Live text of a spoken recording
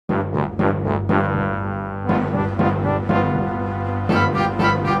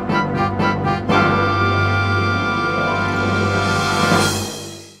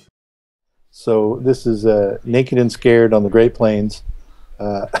So this is Naked and Scared on the Great Plains.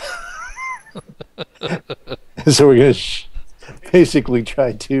 Uh, so we're going to basically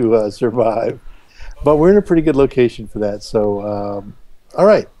try to survive. But we're in a pretty good location for that. So, all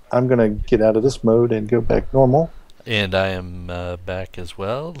right. I'm going to get out of this mode and go back normal. And I am back as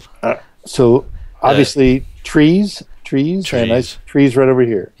well. So obviously trees, and nice Trees. trees right over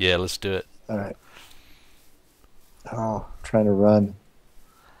here. Yeah, let's do it. All right. Oh, I'm trying to run.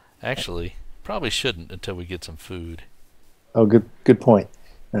 Actually, probably shouldn't until we get some food. Oh, good point.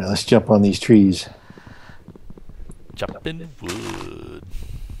 All right, let's jump on these trees. Chopping wood.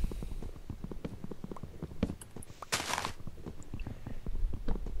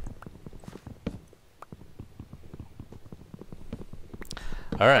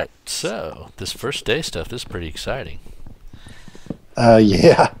 All right, so this first day stuff, this is pretty exciting.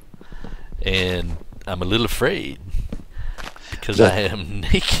 Yeah. And I'm a little afraid because I am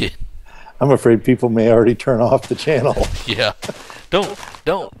naked. I'm afraid people may already turn off the channel. Yeah.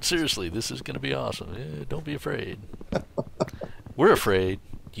 Don't. Seriously, this is going to be awesome. Yeah, don't be afraid. We're afraid.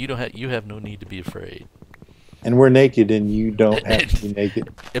 You have no need to be afraid. And we're naked, and you don't have to be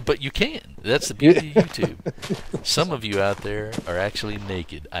naked. But you can. That's the beauty of YouTube. Some of you out there are actually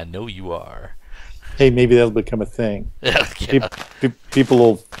naked. I know you are. Hey, maybe that'll become a thing. Yeah. People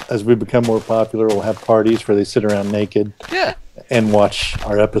will, as we become more popular, will have parties where they sit around naked. Yeah. And watch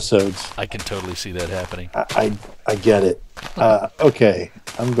our episodes. I can totally see that happening. I get it. Okay,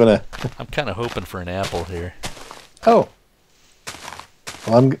 I'm kind of hoping for an apple here. Oh.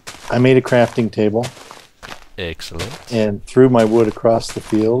 Well, I made a crafting table. Excellent. And threw my wood across the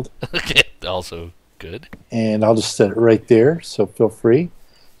field. Okay, also good. And I'll just set it right there, so feel free.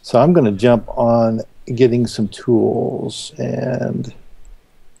 So I'm going to jump on getting some tools. And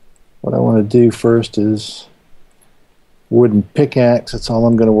what I want to do first is wooden pickaxe. That's all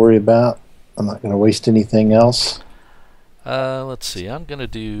I'm going to worry about. I'm not going to waste anything else. Let's see. I'm going to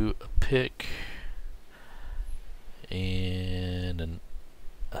do a pick and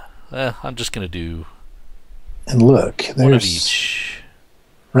I'm just going to do and look, one of each.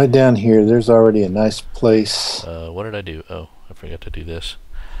 Right down here, there's already a nice place. What did I do? Oh, I forgot to do this.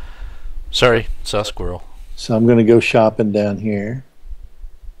 Sorry, saw a squirrel. So I'm going to go shopping down here.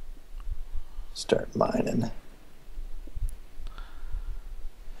 Start mining.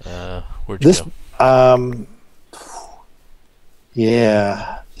 Where'd you go?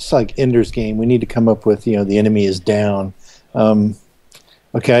 Yeah, it's like Ender's Game. We need to come up with, the enemy is down.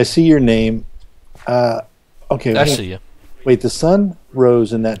 Okay, I see your name. Okay, I see you. Wait, the sun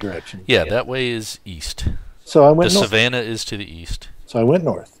rose in that direction. Yeah, that way is east. So I went north. The savannah is to the east. So I went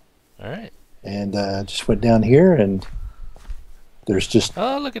north. All right. And just went down here, and there's just...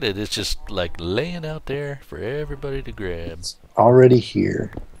 Oh, look at it. It's just like laying out there for everybody to grab. It's already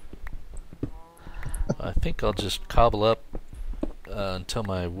here. I think I'll just cobble up until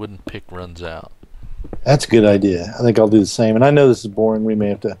my wooden pick runs out. That's a good idea. I think I'll do the same. And I know this is boring. We may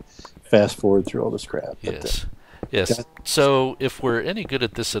have to fast forward through all this crap. Yes. Yes. So if we're any good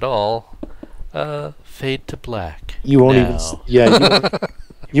at this at all, fade to black. You won't now.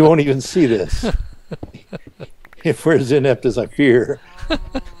 you won't even see this. If we're as inept as I fear,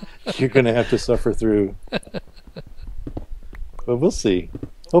 you're going to have to suffer through. But we'll see.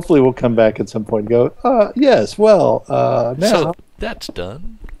 Hopefully we'll come back at some point and go, yes, well, now. So that's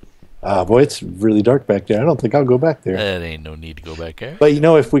done. Boy, it's really dark back there. I don't think I'll go back there. That ain't no need to go back there. But,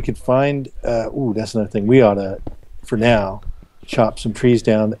 if we could find, that's another thing. We ought to, for now, chop some trees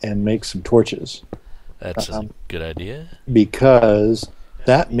down and make some torches. That's a good idea. Because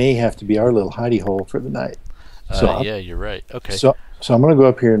that may have to be our little hidey hole for the night. So yeah, you're right. Okay. So I'm going to go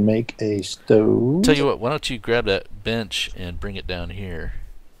up here and make a stove. Tell you what, why don't you grab that bench and bring it down here?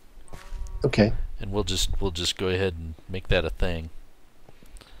 Okay. And we'll just go ahead and make that a thing.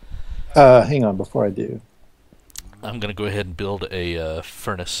 Hang on, before I do. I'm going to go ahead and build a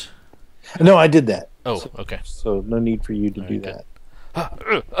furnace. No, I did that. Oh, okay. So no need for you to do that.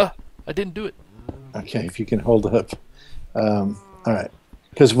 I didn't do it. Okay, if you can hold up. All right.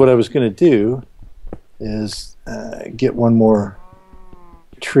 Because what I was going to do is get one more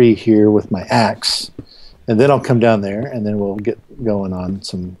tree here with my axe, and then I'll come down there, and then we'll get going on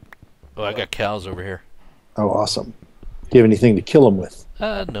some... Oh, I got cows over here. Oh, awesome. Do you have anything to kill them with?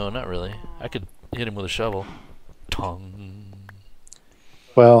 No, not really. I could hit him with a shovel. Tong.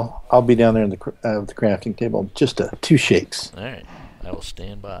 Well, I'll be down there in the crafting table. Just 2 shakes. All right. I will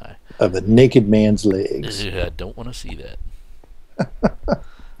stand by. Of a naked man's legs. I don't want to see that.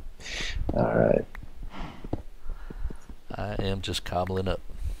 All right. I am just cobbling up.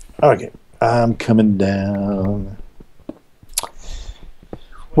 Okay. I'm coming down.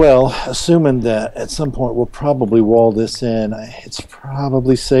 Well, assuming that at some point we'll probably wall this in, it's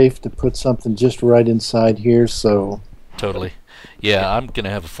probably safe to put something just right inside here. So Totally. Yeah, I'm gonna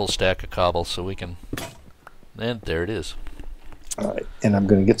have a full stack of cobble so we can. And there it is. all right, and I'm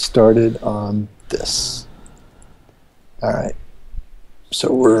going to get started on this. All right,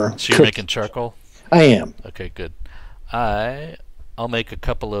 so So you're making charcoal? I am. Okay, good. I'll make a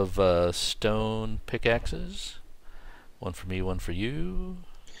couple of stone pickaxes. One for me, one for you.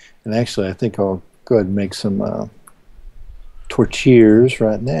 And actually, I think I'll go ahead and make some tortillas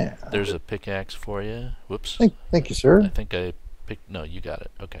right now. There's a pickaxe for you. Whoops. Thank you, sir. I think I picked. No, you got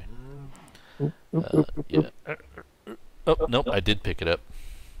it. Okay. Yeah. Oh, nope, I did pick it up.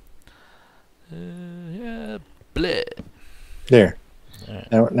 Yeah, bleh. There.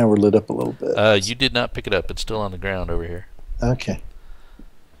 Right. Now we're lit up a little bit. You did not pick it up. It's still on the ground over here. Okay.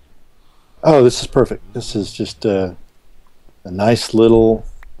 Oh, this is perfect. This is just a nice little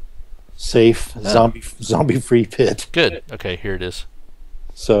safe zombie-free pit. Good. Okay, here it is.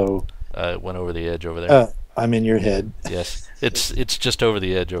 So it went over the edge over there. I'm in your head. Yes, it's just over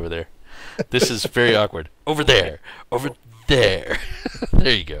the edge over there. This is very awkward. Over there. Over there.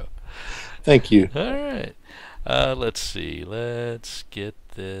 There you go. Thank you. All right. Let's see. Let's get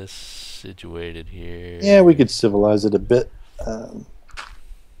this situated here. Yeah, we could civilize it a bit.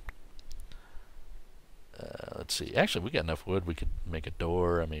 Let's see. Actually, we got enough wood. We could make a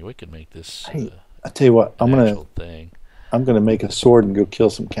door. I mean, we could make this. Hey, I tell you what, I'm gonna make a sword and go kill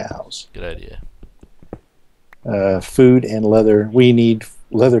some cows. Good idea. Food and leather. We need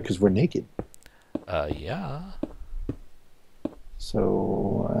leather because we're naked. Yeah.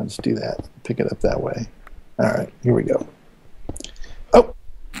 So let's do that. Pick it up that way. All right, here we go. Oh!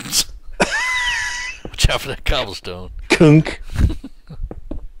 Watch out for that cobblestone. Kunk.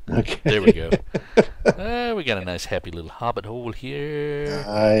 Okay. There we go. We got a nice happy little hobbit hole here.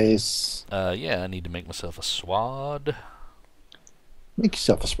 Nice. Yeah, I need to make myself a sword. Make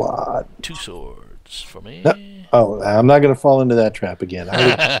yourself a sword. 2 swords for me. No. Oh, I'm not going to fall into that trap again.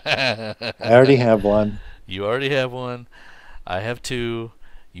 I already have one. You already have one. I have 2.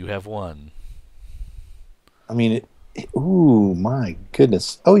 You have 1. I mean, ooh, my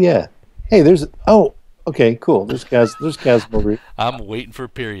goodness. Oh, yeah. Hey, oh, okay, cool. There's chasm over here. I'm waiting for a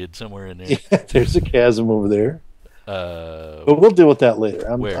period somewhere in there. Yeah, there's a chasm over there. But we'll deal with that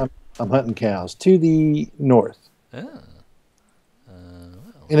later. Where? I'm hunting cows to the north. Well.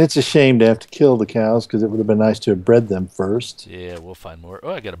 And it's a shame to have to kill the cows because it would have been nice to have bred them first. Yeah, we'll find more.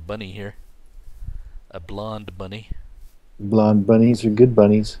 Oh, I got a bunny here. A blonde bunny. Blonde bunnies are good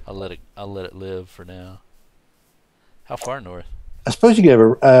bunnies. I'll let it live for now. How far north? I suppose you could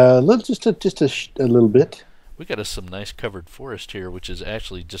have a little bit. We got some nice covered forest here, which is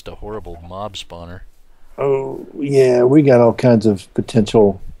actually just a horrible mob spawner. Oh yeah, we got all kinds of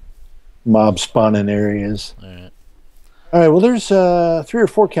potential mob spawning areas. All right. All right. Well, there's 3 or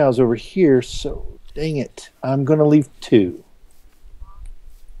 4 cows over here. So dang it, I'm going to leave 2.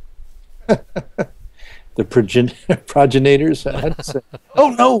 The progenitors.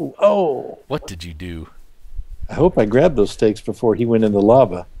 Oh no! Oh. What did you do? I hope I grabbed those steaks before he went in the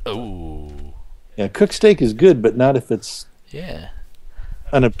lava. Oh. Yeah, cooked steak is good, but not if it's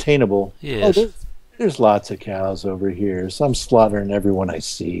unobtainable. Yes. Oh, there's lots of cows over here, so I'm slaughtering everyone I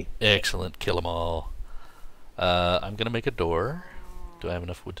see. Excellent. Kill them all. I'm going to make a door. Do I have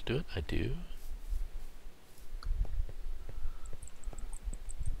enough wood to do it? I do.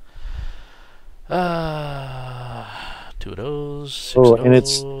 Two of those. 6 Oh, of and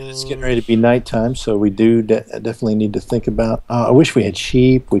those. it's getting ready to be nighttime, so we do definitely need to think about. I wish we had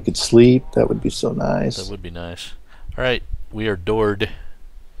sheep. We could sleep. That would be so nice. That would be nice. All right, we are doored.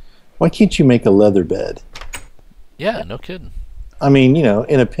 Why can't you make a leather bed? Yeah, no kidding. I mean,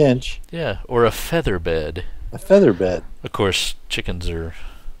 in a pinch. Yeah, or a feather bed. A feather bed. Of course, chickens are.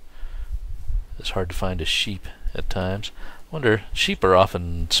 It's hard to find a sheep at times. I wonder, sheep are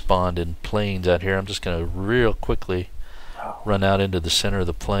often spawned in plains out here. I'm just going to real quickly run out into the center of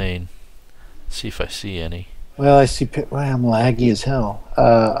the plain, see if I see any. Well, I see. Well, I'm laggy as hell.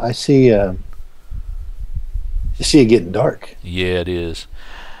 I see. I see it getting dark. Yeah, it is.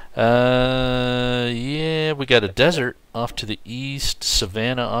 Yeah, we got a desert off to the east,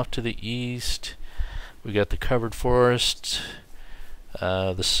 savanna off to the east. We got the covered forest.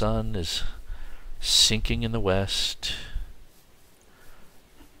 The sun is sinking in the west.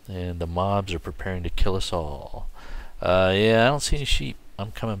 And the mobs are preparing to kill us all. Yeah, I don't see any sheep.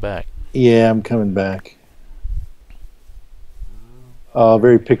 I'm coming back. Yeah, I'm coming back.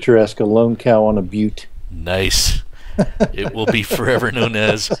 Very picturesque. A lone cow on a butte. Nice. It will be forever known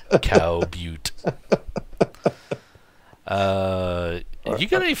as Cow Butte. You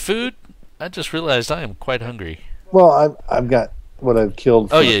got any food? I just realized I am quite hungry. Well, I've got what I've killed.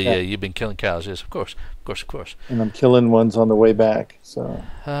 Oh yeah. You've been killing cows. Yes, of course. And I'm killing ones on the way back. So.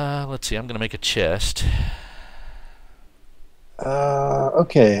 Let's see. I'm gonna make a chest.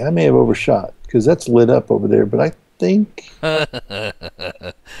 Okay, I may have overshot because that's lit up over there, but I think I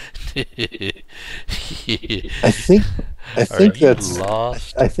think that's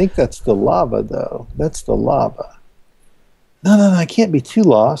lost? I think that's the lava though. That's the lava. No, I can't be too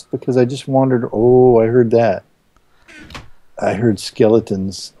lost because I just wandered. Oh, I heard that. I heard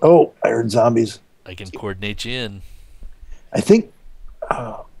skeletons. Oh, I heard zombies. I can coordinate you in. I think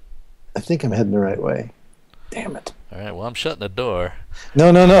I'm heading the right way. Damn it. All right. Well, I'm shutting the door.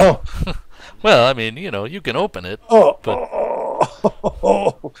 No. Well, I mean, you can open it.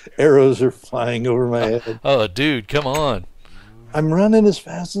 Arrows are flying over my head. Oh, dude, come on. I'm running as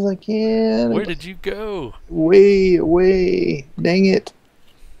fast as I can. Where did you go? Way away. Dang it.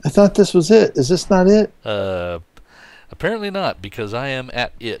 I thought this was it. Is this not it? Apparently not, because I am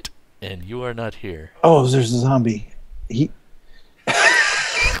at it, and you are not here. Oh, there's a zombie.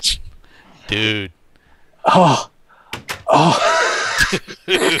 Dude. Oh.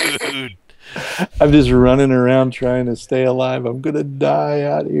 Dude. I'm just running around trying to stay alive. I'm going to die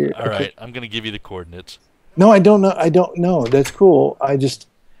out here. All right, I'm going to give you the coordinates. No, I don't know. I don't know. That's cool. I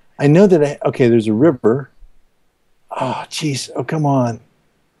know that okay, there's a river. Oh, jeez. Oh, come on.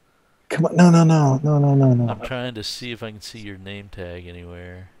 Come on. No. I'm trying to see if I can see your name tag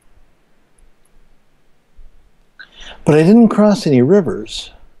anywhere. But I didn't cross any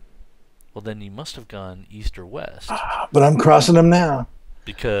rivers. Well, then you must have gone east or west. But I'm crossing them now.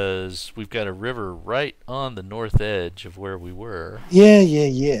 Because we've got a river right on the north edge of where we were.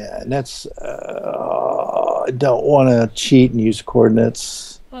 Yeah. And that's I don't want to cheat and use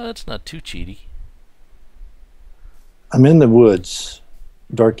coordinates. Well, that's not too cheaty. I'm in the woods,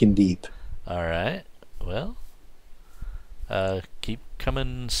 dark and deep. All right. Well, keep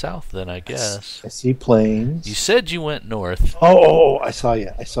coming south then, I guess. I see plains. You said you went north. Oh, I saw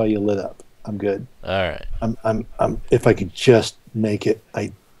you. I saw you lit up. I'm good. All right. I'm if I could just make it,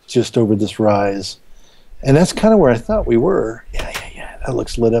 just over this rise. And that's kind of where I thought we were. Yeah. That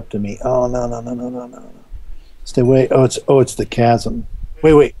looks lit up to me. Oh, no. Stay away. Oh, it's the chasm.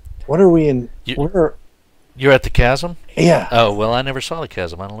 Wait. What are we in? You're at the chasm? Yeah. Oh, well, I never saw the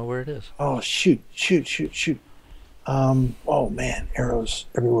chasm. I don't know where it is. Oh, shoot. Oh, man. Arrows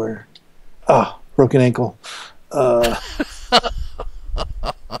everywhere. Ah, broken ankle.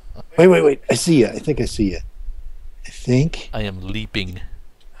 Wait. I see you. I think I see you. I am leaping.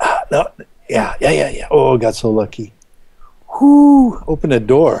 No. Yeah. Oh, I got so lucky. Whoo! Open the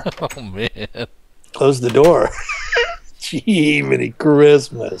door. Oh, man. Close the door. Gee, many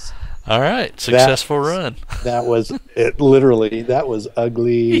Christmas. All right. Successful run. That was it. Literally, that was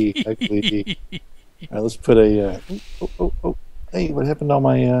ugly. All right, let's put a. Oh. Hey, what happened to all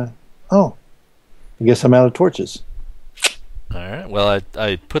my? I guess I'm out of torches. All right. Well,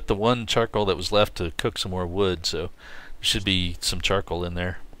 I put the one charcoal that was left to cook some more wood, so there should be some charcoal in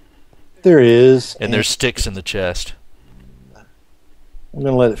there. There is. And there's sticks in the chest. I'm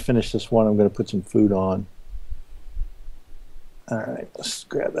going to let it finish this one. I'm going to put some food on. All right. Let's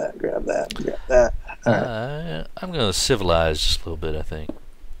grab that. All right. I'm going to civilize just a little bit, I think.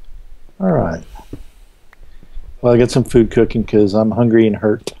 All right. Well, I got some food cooking because I'm hungry and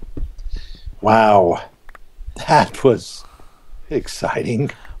hurt. Wow. That was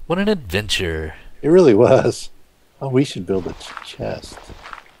exciting. What an adventure. It really was. Oh, we should build a chest.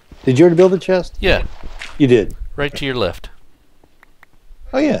 Did you already build a chest? Yeah. You did? Right to your left.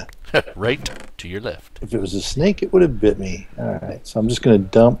 Oh, yeah. Right to your left. If it was a snake, it would have bit me. All right. So I'm just going to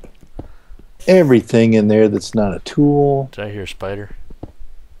dump everything in there that's not a tool. Did I hear a spider?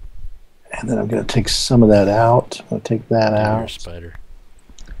 And then I'm going to take some of that out. I'm going to take that out. I hear a spider.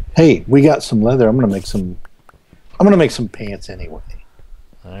 Hey, we got some leather. I'm going to make some pants anyway.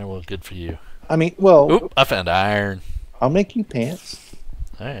 All right, well, good for you. I mean, well, Oop, I found iron. I'll make you pants.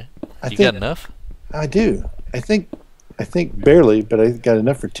 All right. You got enough? I do. I think barely, but I got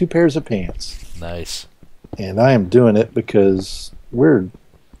enough for 2 pairs of pants. Nice. And I am doing it because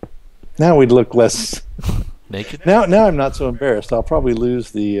now we'd look less naked. Now I'm not so embarrassed. I'll probably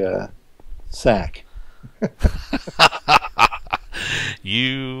lose the sack.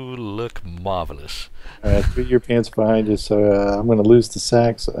 You look marvelous. All right, put your pants behind you. So I'm going to lose the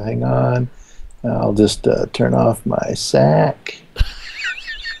sack. So hang on. I'll just turn off my sack.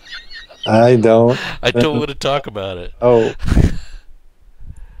 I don't want to talk about it. Oh.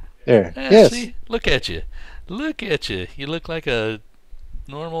 There. Yes. See? Look at you. Look at you. You look like a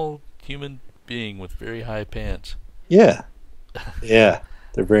normal human being with very high pants. Yeah. Yeah,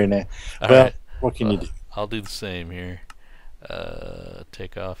 they're very nice. All Well, right. what can you do? I'll do the same here.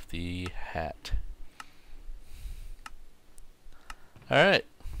 Take off the hat. All right.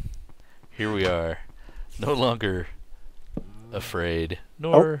 Here we are. No longer afraid,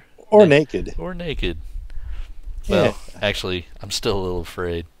 Oh, nor or naked. or naked. Yeah. Well, actually, I'm still a little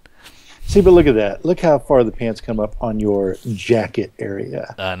afraid. See, but look at that. Look how far the pants come up on your jacket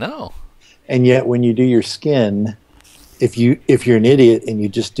area. I know. And yet, when you do your skin, if you're an idiot and you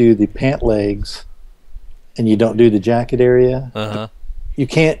just do the pant legs and you don't do the jacket area, Uh-huh. you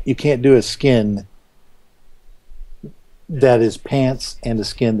can't do a skin that is pants and a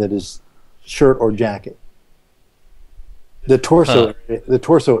skin that is shirt or jacket. The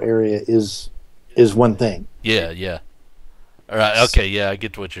torso area is one thing. Yeah, yeah. All right. Okay. Yeah, I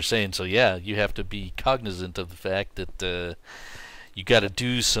get what you're saying. So yeah, you have to be cognizant of the fact that you got to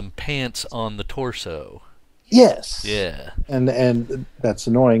do some pants on the torso. Yes. Yeah. And that's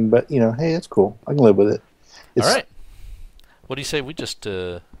annoying, but hey, it's cool. I can live with it. All right. What do you say we just?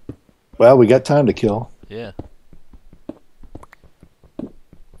 Well, we got time to kill. Yeah.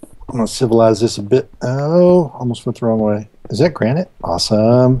 I'm gonna civilize this a bit. Oh, almost went the wrong way. Is that granite?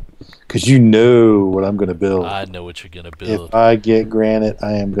 Awesome. Because you know what I'm gonna build. I know what you're gonna build. If I get granite,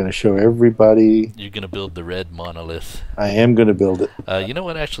 I am gonna show everybody. You're gonna build the red monolith. I am gonna build it. You know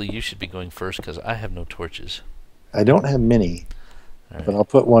what? Actually, you should be going first because I have no torches. I don't have many, All but right. I'll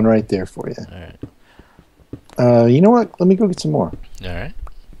put one right there for you. All right. You know what? Let me go get some more. All right.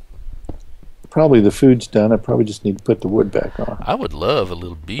 Probably the food's done. I probably just need to put the wood back on. I would love a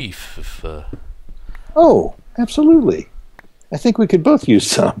little beef if. Oh, absolutely. I think we could both use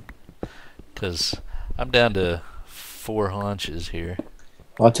some. Because I'm down to 4 haunches here.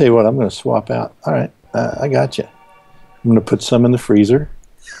 Well, I'll tell you what. I'm going to swap out. All right, I got you. I'm going to put some in the freezer.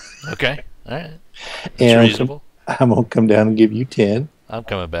 Okay. All right. That's And reasonable. I'm going to come down and give you 10. I'm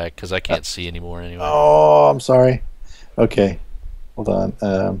coming back because I can't see anymore anyway. Oh, I'm sorry. Okay, hold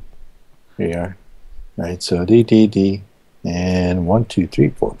on. Here you are. All right, so D, and 1, 2, 3,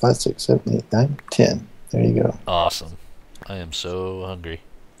 4, 5, 6, 7, 8, 9, 10. There you go. Awesome. I am so hungry.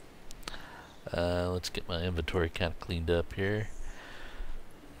 Let's get my inventory kind of cleaned up here.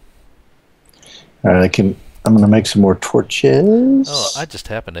 All right, I'm going to make some more torches. Oh, I just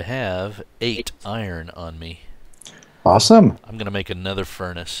happen to have 8 iron on me. Awesome. I'm going to make another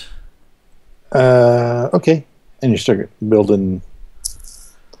furnace. Okay, and you start building.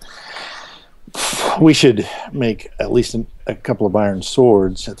 We should make at least a couple of iron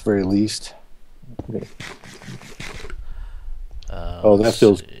swords at the very least. Okay. Oh,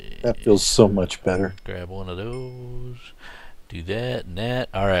 that feels so much better. Grab one of those. Do that and that.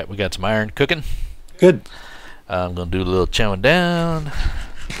 All right, we got some iron cooking. Good. I'm going to do a little chowing down.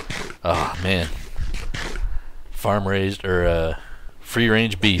 Oh, man. Farm raised or free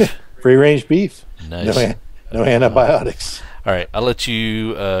range beef. Free range beef. Nice. No antibiotics. All right, I'll let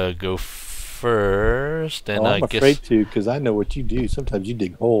you go first. And I'm I guess. afraid to because I know what you do. Sometimes you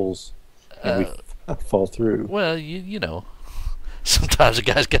dig holes and we fall through. Well, you know, sometimes a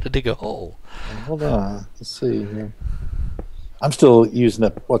guy's got to dig a hole. Hold on. Let's see here. I'm still using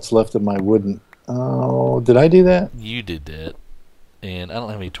up what's left of my wooden. Oh, did I do that? You did that, and I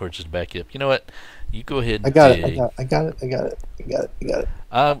don't have any torches to back you up. You know what? You go ahead and I got dig. it. I got it.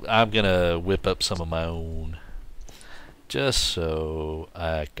 I'm gonna whip up some of my own, just so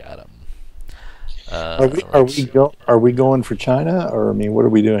I got them. Are we going for China, or I mean, what are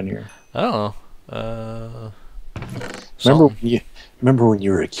we doing here? I don't know. Remember when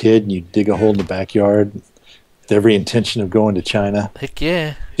you were a kid and you dig a hole in the backyard with every intention of going to China? Heck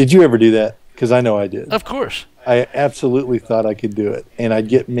yeah! Did you ever do that? Because I know I did. Of course. I absolutely thought I could do it, and I'd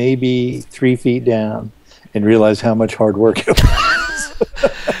get maybe 3 feet down and realize how much hard work it was.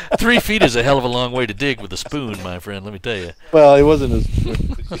 3 feet is a hell of a long way to dig with a spoon, my friend. Let me tell you. Well, it wasn't as.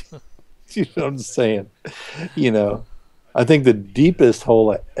 You know what I'm saying? I think the deepest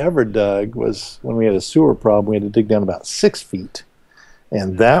hole I ever dug was when we had a sewer problem. We had to dig down about 6 feet,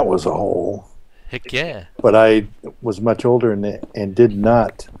 and that was a hole. Heck yeah! But I was much older and did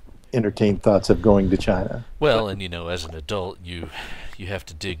not entertain thoughts of going to China. Well, and as an adult, you have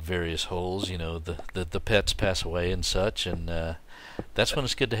to dig various holes. The pets pass away and such, and that's when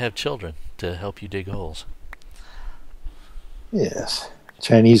it's good to have children to help you dig holes. Yes,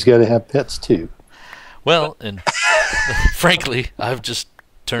 Chinese got to have pets too. Well, and frankly, I've just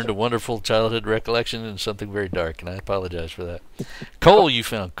turned a wonderful childhood recollection into something very dark, and I apologize for that. Coal, you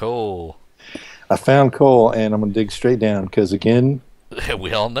found coal. I found coal, and I'm going to dig straight down because, again,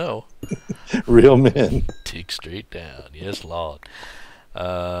 we all know. real men. Dig straight down. Yes, Lord.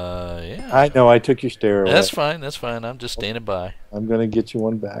 Yeah. I know I took your stair away. That's fine. That's fine. I'm just standing by. I'm going to get you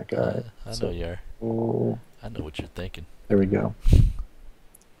one back. All right. I know you are. Oh, I know what you're thinking. there we go.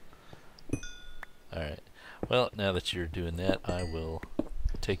 All right. Well, now that you're doing that, I will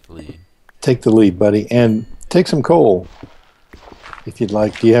take the lead. Take the lead, buddy, and take some coal if you'd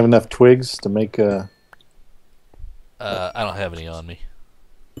like. Do you have enough twigs to make a? I don't have any on me.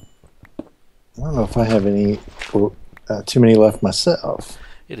 I don't know if I have any. Too many left myself.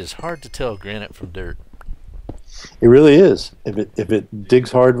 It is hard to tell granite from dirt. It really is. If it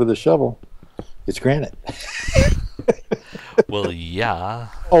digs hard with a shovel, it's granite. Well, yeah.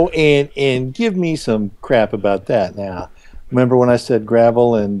 Oh, and give me some crap about that now. Remember when I said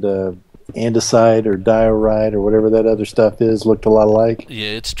gravel and andesite or diorite or whatever that other stuff is looked a lot alike? Yeah,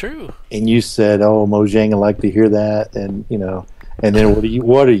 it's true. And you said, "Oh, Mojang would like to hear that," and you know. And then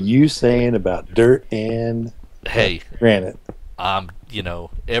what are you saying about dirt and granite?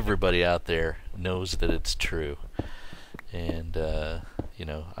 Everybody out there knows that it's true, and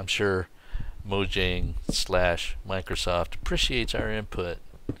I'm sure Mojang / Microsoft appreciates our input.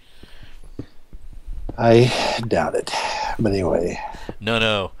 I doubt it, but anyway.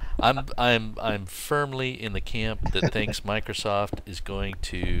 No, I'm firmly in the camp that thinks Microsoft is going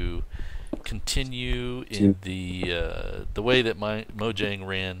to continue in the way that Mojang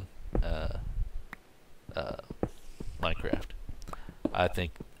ran Minecraft.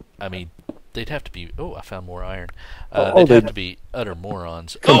 I mean, they'd have to be. Oh, I found more iron. They'd have to be utter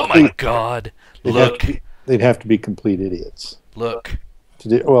morons. Oh my God! Look, they'd have to be complete idiots. Look.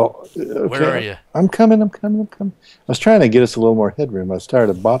 Well, okay. Where are you? I'm coming. I was trying to get us a little more headroom. I was tired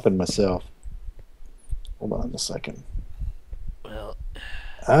of bopping myself. Hold on a second. Well,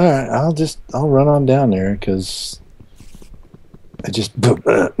 all right. I'll run on down there because I just.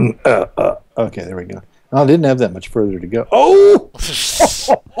 Okay, there we go. I didn't have that much further to go. Oh!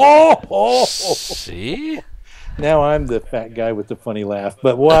 See? Now I'm the fat guy with the funny laugh.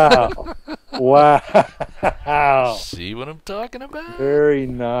 But wow. Wow. See what I'm talking about? Very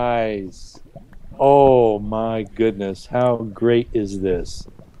nice. Oh, my goodness. How great is this?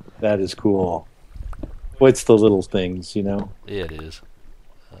 That is cool. What's the little things, you know? Yeah, it is.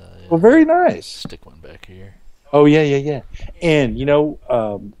 Well, very nice. Stick one back here. Oh, yeah. And,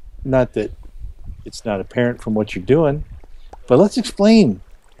 not that it's not apparent from what you're doing, but let's explain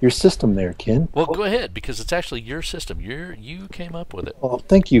your system there, Ken. Well, go ahead, because it's actually your system. You came up with it. Well,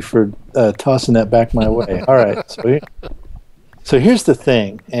 thank you for tossing that back my way. All right. So here's the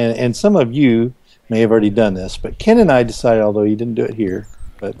thing, and some of you may have already done this, but Ken and I decided, although you didn't do it here,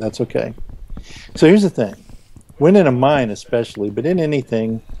 but that's okay. So here's the thing. When in a mine especially, but in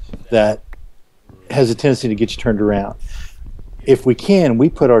anything that has a tendency to get you turned around, if we can, we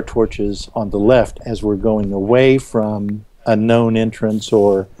put our torches on the left as we're going away from a known entrance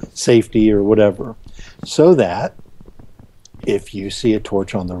or safety or whatever, so that if you see a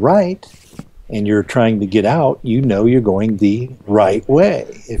torch on the right and you're trying to get out, you know you're going the right way.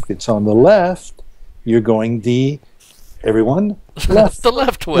 If it's on the left, you're going everyone? Left. The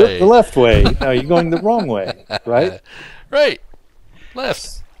left way. The left way. No, you're going the wrong way, right? Right.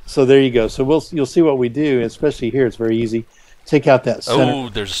 Left. So there you go. So you'll see what we do, especially here. It's very easy. Take out that center. Oh,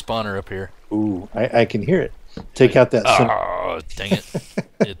 there's a spawner up here. Ooh, I can hear it. Take out that center. Oh, dang it.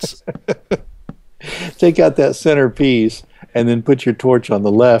 It's Take out that center piece and then put your torch on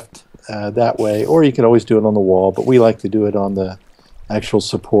the left that way. Or you can always do it on the wall, but we like to do it on the actual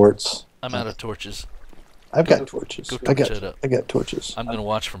supports. I'm out of torches. I've got torches. Go torch it up. I got torches. I'm going to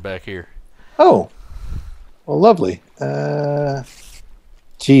watch from back here. Oh, well, lovely.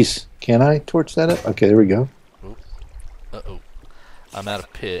 Geez, can I torch that up? Okay, there we go. Uh-oh. I'm out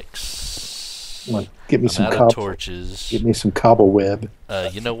of picks. Come on, get me some out of torches. Get me some cobbleweb.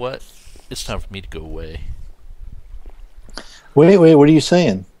 You know what? It's time for me to go away. Wait, what are you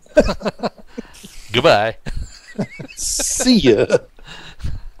saying? Goodbye. See ya.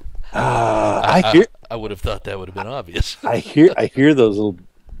 I would have thought that would have been obvious. I hear those little,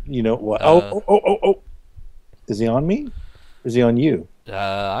 you know what? Oh! Is he on me? Or is he on you?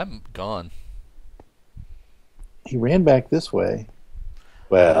 I'm gone. He ran back this way.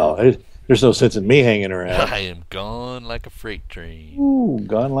 Well, there's no sense in me hanging around. I am gone like a freight train. Ooh,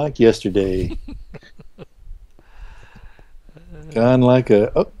 gone like yesterday. Gone like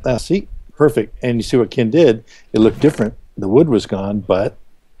a... Oh, now see? Perfect. And you see what Ken did? It looked different. The wood was gone, but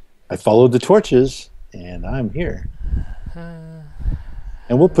I followed the torches, and I'm here.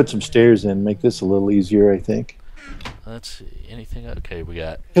 And we'll put some stairs in, make this a little easier, I think. Let's see. Anything? Okay, we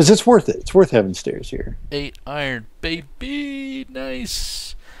got... Because it's worth it. It's worth having stairs here. 8 iron, baby!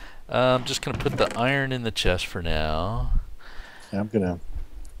 Nice! I'm just going to put the iron in the chest for now. I'm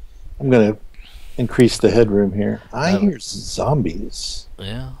gonna increase the headroom here. I Uh, hear zombies.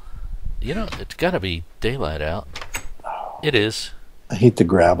 Yeah. You know, it's got to be daylight out. It is. I hate the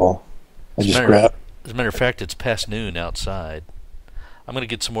gravel. I As a just matter, grab. as a matter of fact, it's past noon outside. I'm going to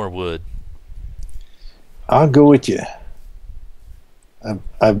get some more wood. I'll go with you.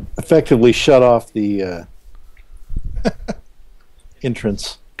 I've effectively shut off the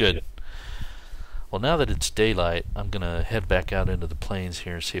entrance. Good. Well, now that it's daylight, I'm going to head back out into the plains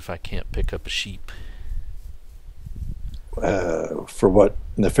here and see if I can't pick up a sheep. For what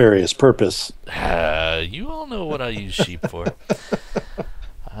nefarious purpose? You all know what I use sheep for.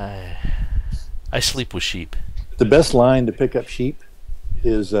 I sleep with sheep. The best line to pick up sheep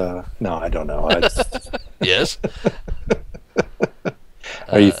is no, I don't know. Yes.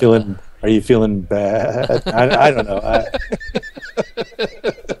 Are you feeling bad? I don't know.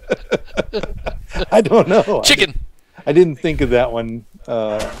 I don't know. Chicken. I didn't think of that one.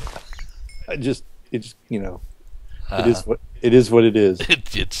 It just it is what it is.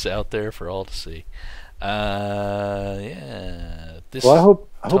 It's out there for all to see. Yeah. Well,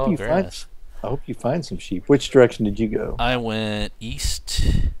 I hope you find some sheep. Which direction did you go? I went east.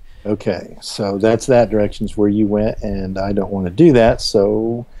 Okay, so that's that direction's where you went, and I don't want to do that.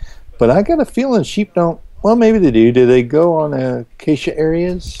 So, but I got a feeling sheep don't. Well, maybe they do. Do they go on acacia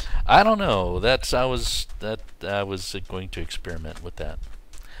areas? I don't know. I was going to experiment with that.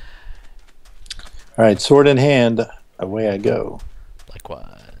 All right, sword in hand, away I go.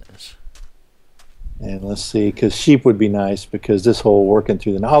 Likewise. And let's see, because sheep would be nice because this whole working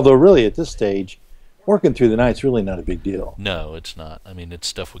through the night. Although really at this stage, working through the night's really not a big deal. No, it's not. I mean, it's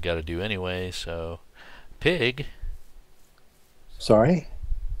stuff we got to do anyway. So, pig. Sorry.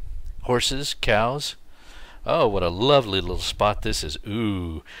 Horses, cows. Oh, what a lovely little spot this is.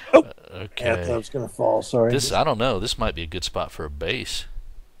 Ooh. Oh, okay. I thought I was going to fall. Sorry. I don't know. This might be a good spot for a base.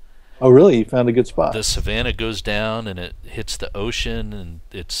 Oh, really? You found a good spot. The savanna goes down and it hits the ocean, and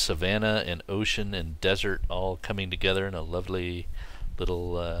it's savanna and ocean and desert all coming together in a lovely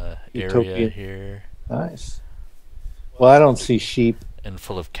little area here. Nice. Well, I don't see sheep. And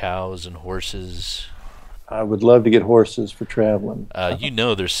full of cows and horses. I would love to get horses for traveling. You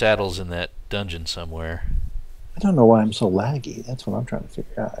know there's saddles in that dungeon somewhere. I don't know why I'm so laggy. That's what I'm trying to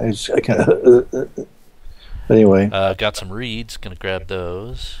figure out. I kind of. But anyway. Got some reeds. Gonna grab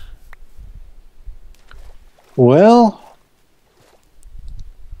those. Well,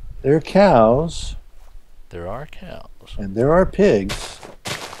 there are cows. There are cows. And there are pigs.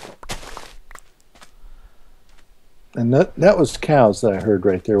 And that was cows that I heard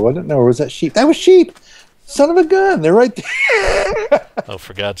right there, wasn't it? No, or was that sheep? That was sheep! Son of a gun! They're right there! Oh,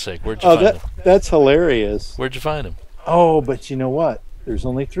 for God's sake, where'd you find them? That's hilarious. Where'd you find them? Oh, but you know what? There's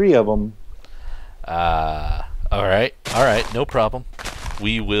only 3 of them. All right, no problem.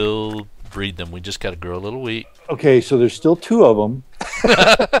 We will breed them. We just got to grow a little wheat. Okay, so there's still 2 of them.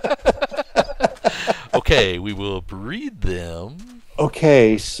 Okay, we will breed them.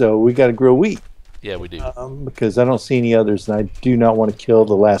 Okay, so we got to grow wheat. Yeah, we do. Because I don't see any others, and I do not want to kill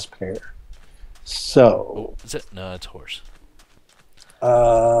the last pair. So. Oh, is it? No, it's a horse.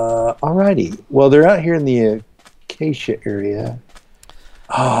 Alrighty. Well, they're out here in the acacia area.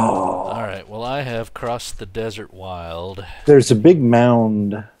 Oh. All right. Well, I have crossed the desert wild. There's a big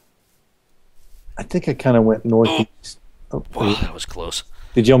mound. I think I kind of went northeast. Oh, wow, that was close.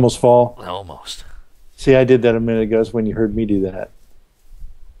 Did you almost fall? Almost. See, I did that a minute ago. Is when you heard me do that.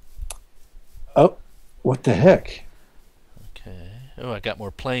 Oh, what the heck? Okay. Oh, I got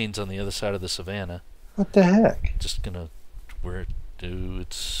more plains on the other side of the savannah. What the heck? Just gonna where's the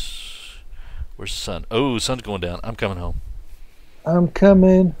sun? Oh, sun's going down. I'm coming home. I'm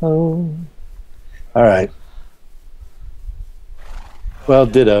coming home. All right. Well,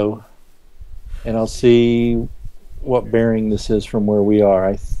 ditto. And I'll see what bearing this is from where we are.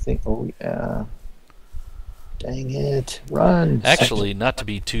 I think. Oh yeah. Dang it! Run. Actually, not to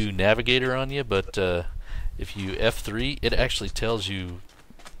be too navigator on you, but if you F3, it actually tells you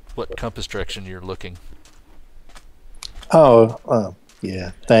what compass direction you're looking. Oh,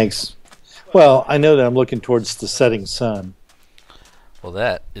 yeah. Thanks. Well, I know that I'm looking towards the setting sun. Well,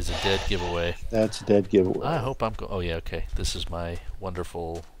 that is a dead giveaway. That's a dead giveaway. I hope I'm going. Oh yeah, okay. This is my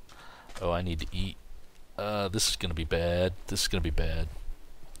wonderful. Oh, I need to eat. This is gonna be bad. This is gonna be bad.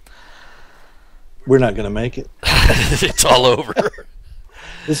 We're not gonna make it. It's all over.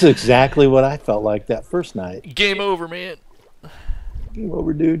 This is exactly what I felt like that first night. Game over, man. Game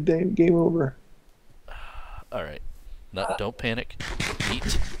over, dude. Game over. All right. Don't panic.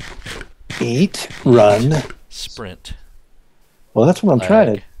 Eat. Eat. Run. Sprint. Well, that's what I'm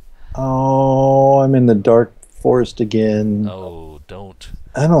trying to. Oh, I'm in the dark forest again. Oh, don't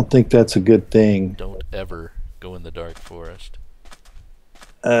I don't think that's a good thing, ever go in the dark forest.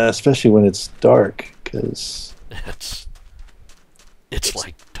 especially when it's dark, because It's it's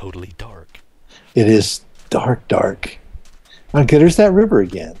like totally dark. it is dark, dark. Okay, there's that river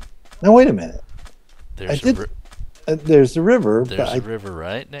again. Now wait a minute. There's There's the river. there's a river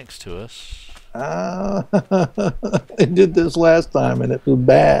right next to us. I did this last time and it was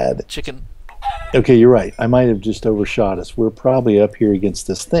bad. Chicken. Okay, you're right. I might have just overshot us. We're probably up here against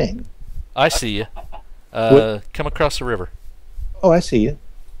this thing. I see you. Come across the river. Oh, I see you.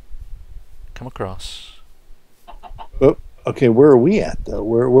 Come across. Oh, okay, where are we at though?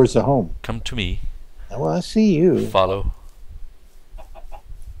 Where's the home? Come to me. Well, I see you. Follow.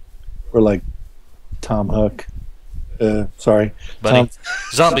 We're like Tom Huck. Sorry, Bunny. Tom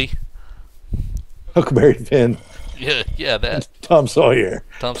Zombie. Huckleberry Finn. Yeah, that. Tom Sawyer.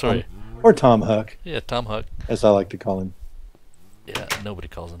 Tom Sawyer. Or Tom Huck, Yeah, Tom Huck. as I like to call him. Yeah, nobody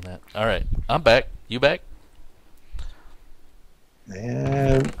calls him that. All right, I'm back. You back?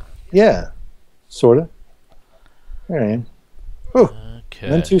 And yeah, sorta. There I am. Oh, Okay.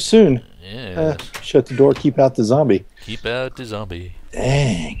 none too soon. Yeah. Shut the door. Keep out the zombie. Keep out the zombie.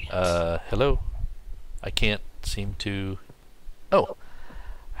 Dang. Hello. I can't seem to. Oh.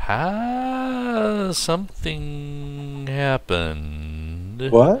 Something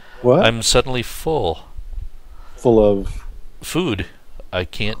happened. What? What? I'm suddenly full. Full of. Food. I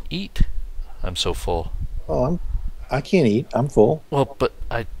can't eat. I'm so full. Oh, I can't eat. I'm full. Well, but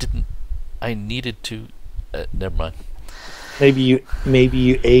I didn't. I needed to. Never mind. Maybe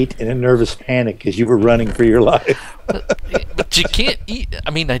you ate in a nervous panic because you were running for your life. But you can't eat.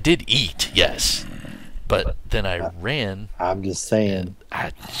 I mean, I did eat, yes. But then I ran. I'm just saying.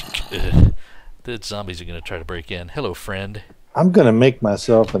 The zombies are going to try to break in. Hello, friend. I'm gonna make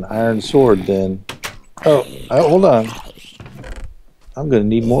myself an iron sword then. Oh, hold on. I'm gonna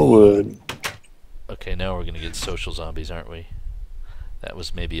need more wood. Okay, now we're going to get social zombies, aren't we? That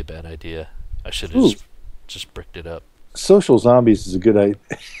was maybe a bad idea. I should have just bricked it up. Social zombies is a good idea.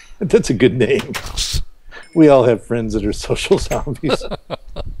 That's a good name. We all have friends that are social zombies.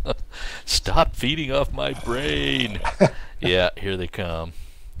 Stop feeding off my brain. Yeah, here they come.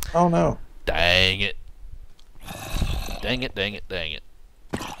 Oh no. Dang it. Dang it, dang it, dang it.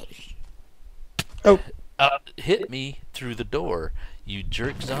 Oh. Hit me through the door, you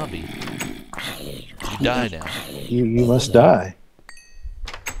jerk zombie. You die now. You must die.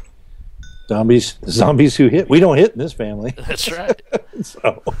 Zombies who hit. We don't hit in this family. That's right.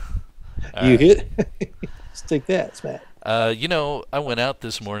 So All hit. Let's take that, Smack. You know, I went out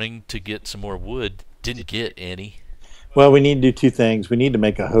this morning to get some more wood. Didn't get any. Well, we need to do two things. We need to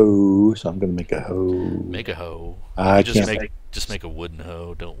make a hoe, so I'm going to make a hoe. Make a hoe. I just can't. just make a wooden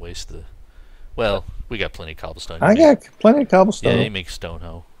hoe. Don't waste the. Well, we got plenty of cobblestone. I got plenty of cobblestone. Yeah, you make a stone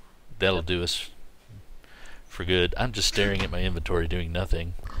hoe. That'll do us for good. I'm just staring at my inventory, doing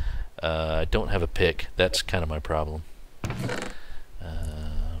nothing. I don't have a pick. That's kind of my problem.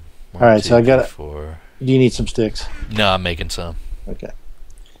 All right, so I got it. Four. Do you need some sticks? No, I'm making some. Okay.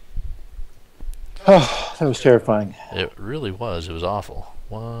 Oh, that was terrifying. It really was. It was awful.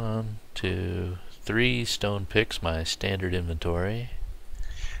 1, 2, 3 stone picks, my standard inventory.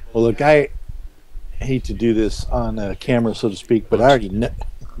 Well, look, I hate to do this on camera, so to speak, but I already know.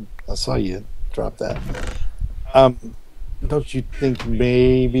 I saw you drop that. Don't you think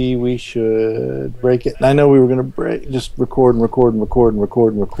maybe we should break it? And I know we were going to just record and record and record and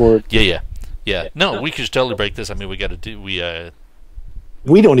record and record. Yeah. No, we could just totally break this. I mean, we got to do. We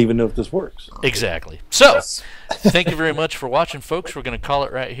don't even know if this works. Exactly. So, thank you very much for watching, folks. We're going to call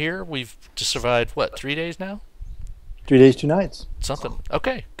it right here. We've just survived, what, 3 days now? 3 days, 2 nights. Something.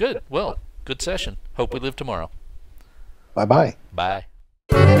 Okay, good. Well, good session. Hope we live tomorrow. Bye-bye. Bye.